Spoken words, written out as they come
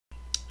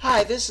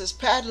Hi, this is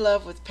Pat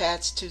Love with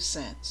Pat's 2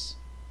 cents.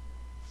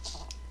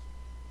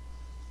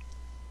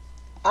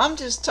 I'm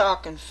just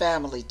talking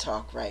family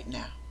talk right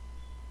now.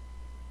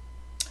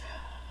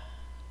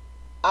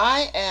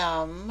 I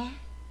am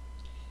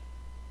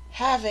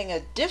having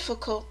a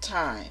difficult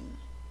time.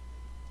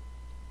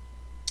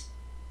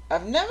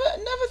 I've never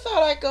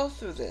thought I'd go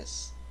through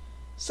this.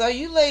 So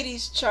you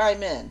ladies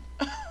chime in.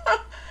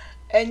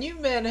 And you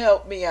men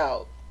help me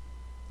out.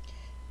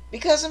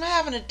 Because I'm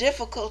having a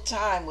difficult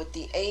time with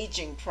the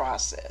aging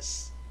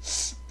process.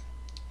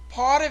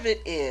 Part of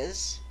it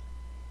is,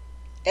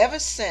 ever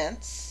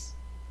since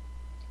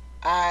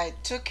I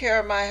took care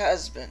of my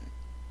husband,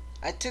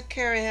 I took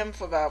care of him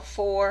for about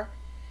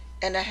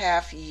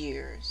 4.5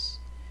 years.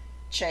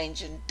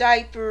 Changing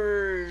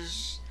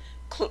diapers,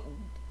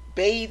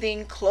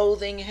 bathing,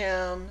 clothing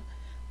him,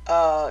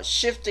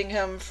 shifting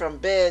him from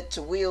bed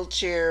to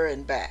wheelchair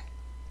and back.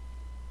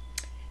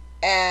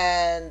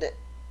 And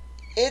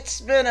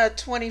it's been a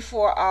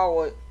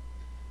 24-hour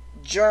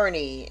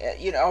journey,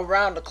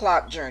 around the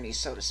clock journey,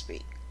 so to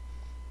speak.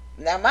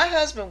 Now, my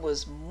husband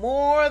was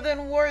more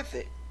than worth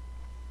it.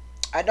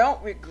 I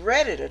don't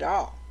regret it at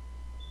all.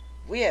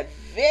 We had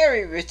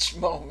very rich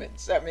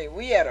moments.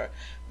 We had a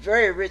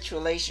very rich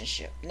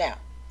relationship. Now,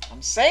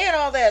 I'm saying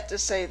all that to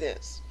say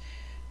this.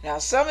 Now,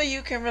 some of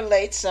you can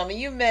relate. Some of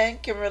you men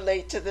can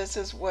relate to this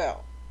as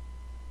well.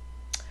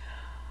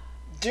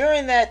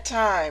 During that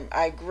time,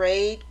 I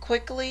grayed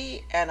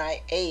quickly and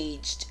I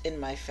aged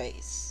in my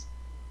face.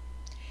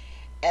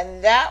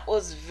 And that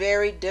was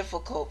very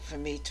difficult for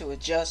me to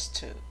adjust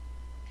to.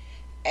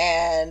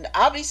 And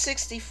I'll be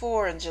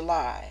 64 in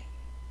July.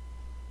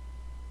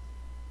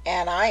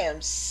 And I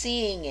am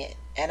seeing it.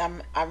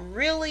 And I'm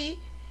really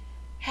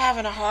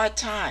having a hard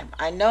time.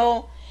 I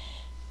know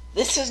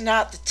this is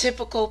not the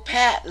typical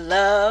Pat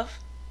Love.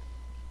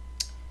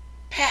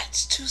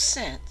 Pat's 2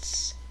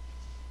 cents.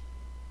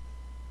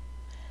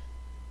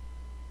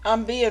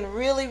 I'm being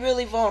really,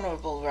 really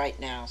vulnerable right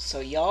now,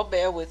 so y'all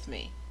bear with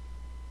me.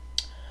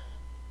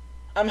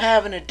 I'm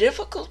having a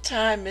difficult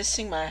time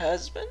missing my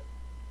husband,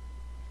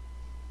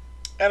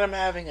 and I'm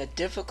having a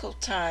difficult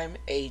time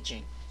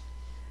aging.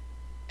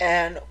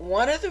 And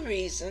one of the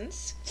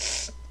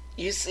reasons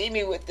you see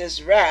me with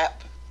this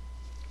wrap,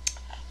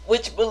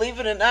 which, believe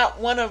it or not,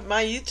 one of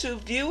my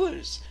YouTube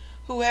viewers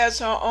who has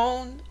her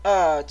own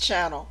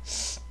channel,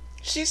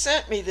 she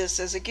sent me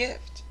this as a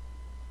gift.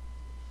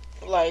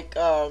 Like,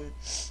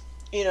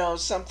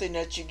 something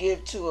that you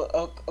give to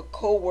a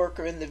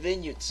co-worker in the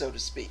vineyard, so to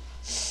speak.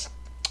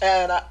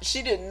 And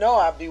she didn't know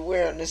I'd be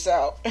wearing this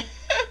out.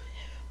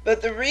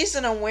 But the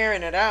reason I'm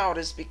wearing it out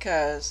is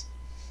because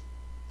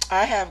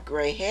I have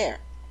gray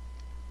hair.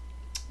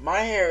 My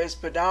hair is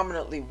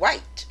predominantly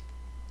white.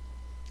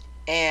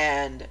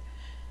 And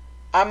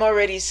I'm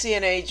already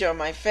seeing age on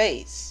my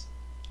face.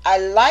 I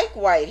like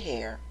white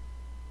hair,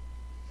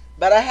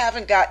 but I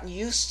haven't gotten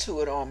used to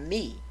it on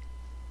me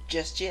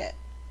just yet.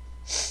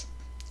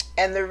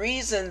 And the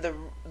reason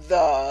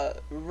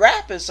the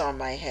wrap is on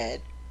my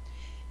head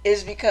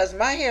is because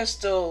my hair's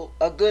still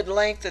a good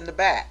length in the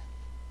back,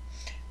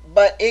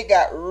 but it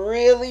got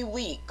really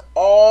weak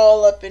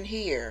all up in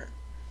here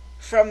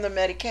from the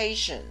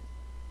medication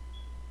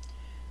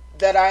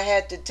that I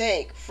had to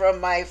take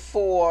from my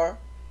 4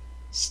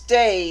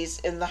 stays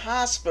in the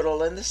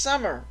hospital in the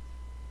summer.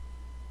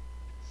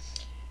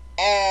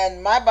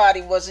 And my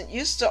body wasn't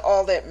used to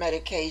all that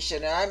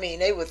medication. And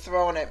they were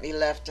throwing at me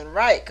left and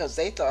right because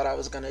they thought I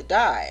was going to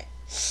die.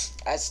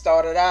 I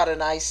started out in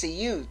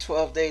ICU,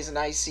 12 days in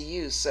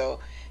ICU.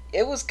 So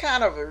it was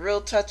kind of a real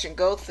touch and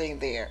go thing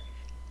there.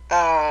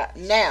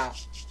 Now,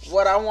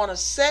 what I want to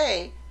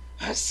say,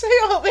 I say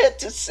all that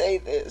to say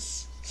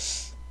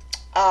this.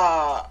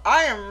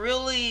 I am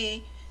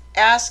really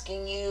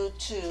asking you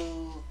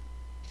to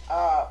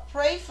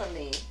pray for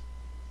me.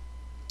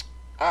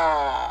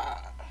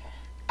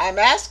 I'm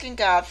asking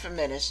God for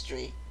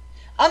ministry.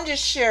 I'm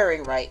just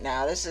sharing right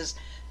now.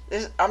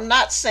 I'm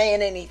not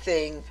saying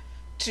anything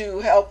to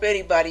help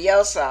anybody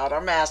else out.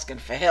 I'm asking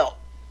for help.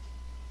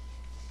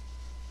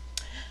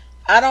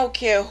 I don't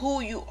care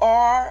who you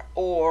are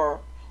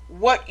or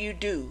what you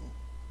do.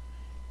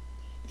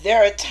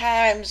 There are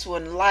times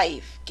when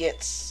life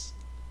gets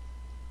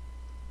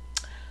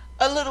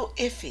a little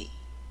iffy.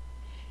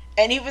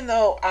 And even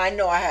though I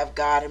know I have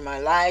God in my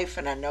life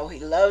and I know He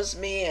loves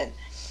me and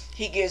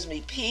He gives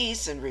me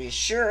peace and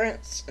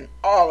reassurance and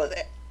all of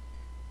that,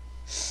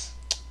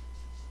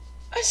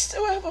 I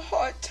still have a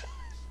hard time.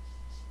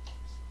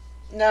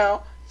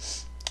 Now,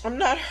 I'm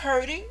not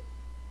hurting.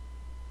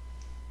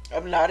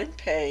 I'm not in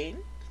pain.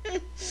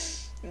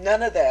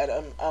 None of that.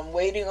 I'm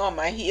waiting on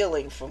my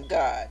healing from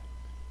God.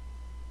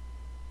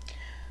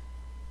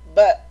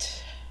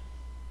 But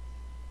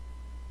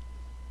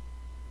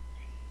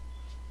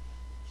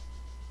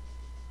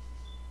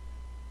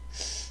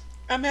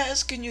I'm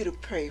asking you to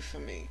pray for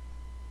me.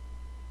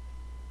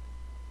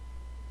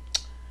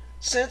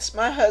 Since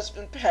my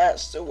husband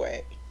passed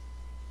away,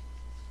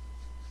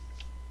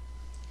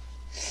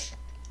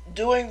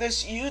 doing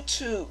this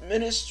YouTube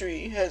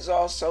ministry has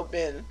also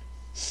been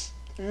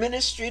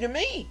ministry to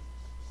me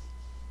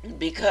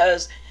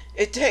because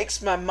it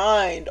takes my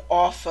mind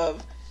off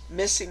of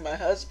missing my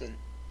husband.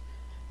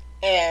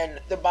 And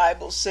the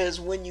Bible says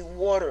when you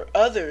water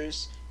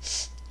others,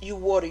 you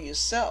water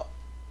yourself.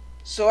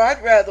 So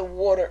I'd rather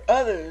water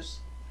others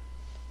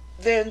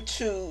than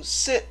to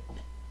sit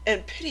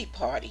and pity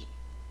party.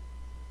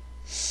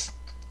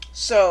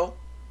 So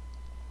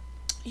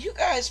you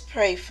guys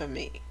pray for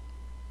me.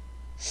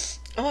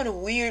 I'm in a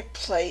weird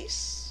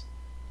place.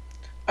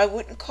 I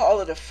wouldn't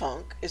call it a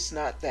funk. It's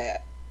not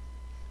that.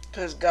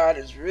 Because God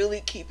is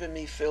really keeping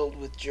me filled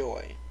with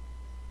joy.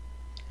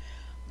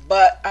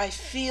 But I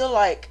feel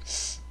like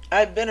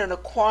I've been in a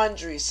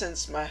quandary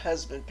since my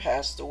husband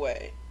passed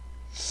away.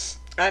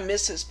 I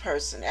miss his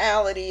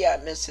personality. I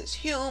miss his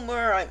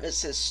humor. I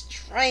miss his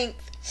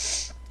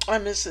strength. I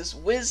miss his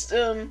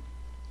wisdom.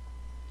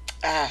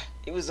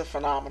 He was a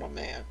phenomenal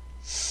man.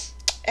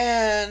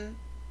 And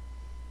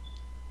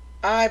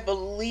I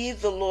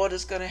believe the Lord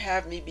is going to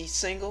have me be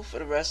single for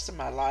the rest of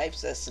my life.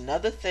 So that's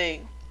another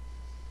thing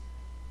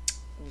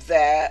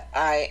that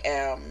I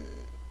am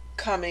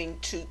coming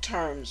to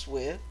terms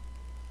with.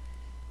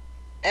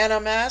 And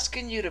I'm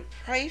asking you to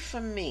pray for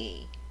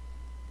me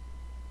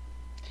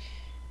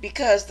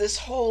because this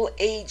whole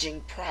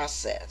aging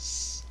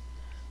process,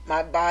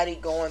 my body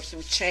going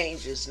through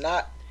changes,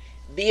 not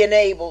being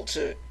able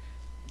to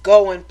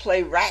go and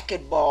play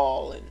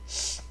racquetball and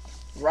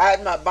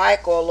ride my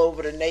bike all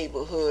over the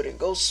neighborhood and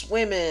go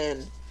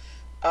swimming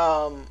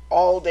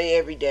all day,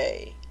 every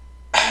day.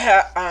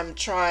 I'm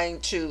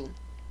trying to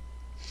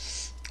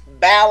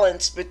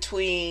balance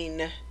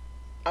between,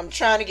 I'm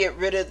trying to get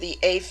rid of the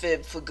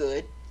AFib for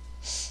good.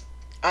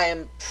 I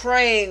am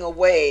praying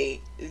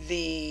away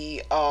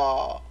the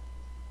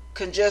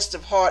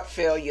congestive heart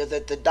failure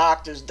that the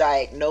doctors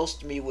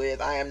diagnosed me with.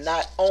 I am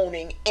not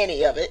owning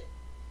any of it.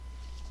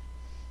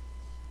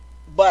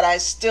 But I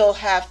still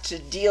have to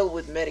deal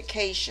with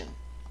medication.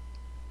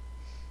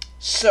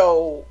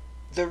 So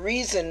the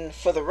reason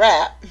for the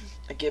wrap,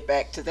 I get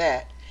back to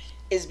that,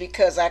 is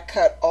because I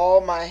cut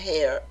all my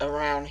hair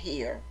around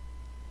here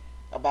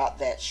about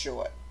that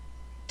short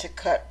to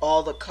cut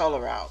all the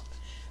color out.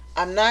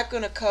 I'm not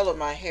going to color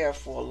my hair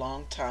for a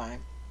long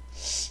time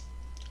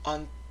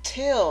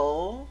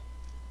until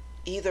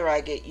either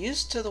I get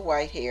used to the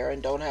white hair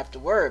and don't have to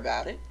worry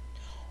about it,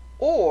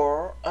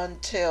 or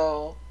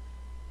until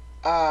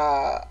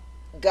God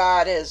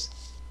has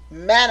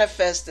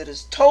manifested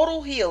his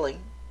total healing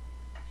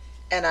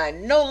and I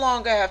no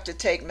longer have to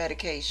take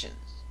medications.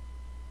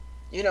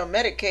 You know,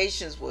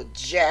 medications will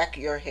jack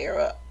your hair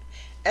up.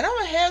 And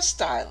I'm a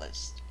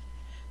hairstylist.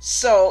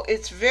 So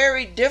it's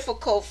very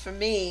difficult for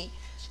me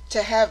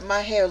to have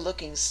my hair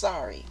looking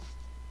sorry.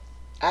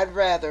 I'd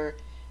rather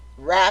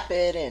wrap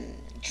it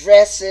and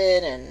dress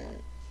it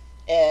and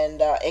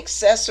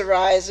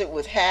accessorize it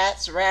with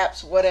hats,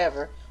 wraps,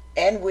 whatever,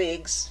 and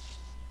wigs,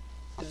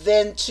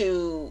 than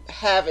to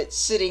have it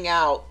sitting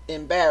out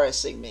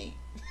embarrassing me.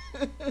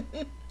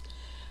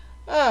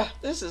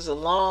 This is a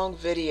long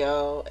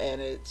video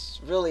and it's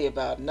really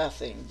about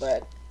nothing,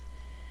 but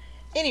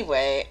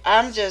anyway,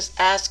 I'm just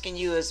asking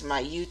you as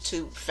my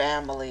YouTube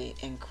family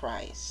in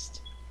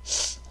Christ,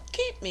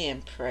 keep me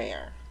in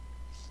prayer.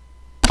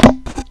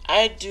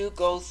 I do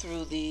go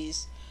through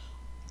these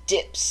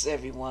dips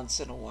every once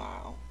in a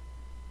while,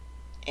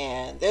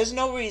 and there's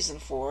no reason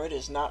for it.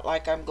 It's not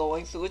like I'm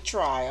going through a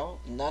trial,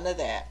 none of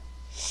that.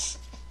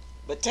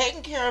 But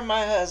taking care of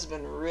my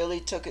husband really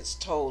took its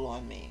toll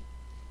on me,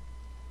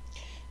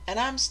 and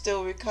I'm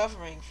still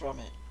recovering from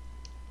it.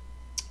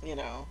 You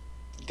know,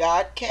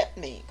 God kept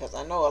me, because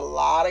I know a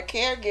lot of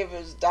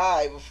caregivers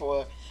die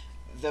before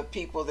the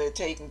people they're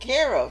taking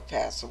care of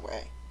pass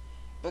away.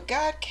 But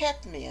God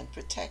kept me and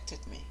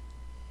protected me,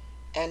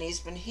 and he's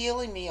been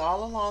healing me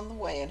all along the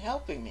way and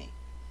helping me.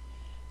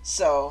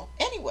 So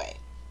anyway,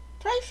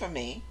 pray for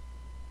me.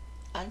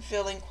 I'm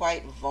feeling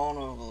quite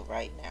vulnerable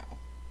right now.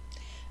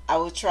 I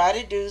will try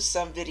to do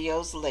some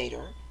videos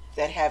later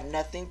that have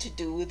nothing to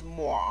do with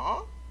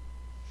moi.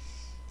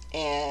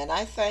 And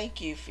I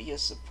thank you for your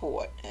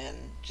support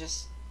and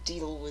just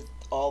deal with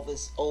all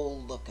this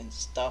old looking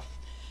stuff.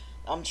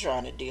 I'm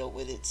trying to deal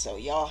with it, so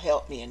y'all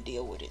help me and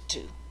deal with it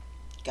too.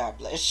 God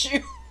bless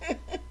you.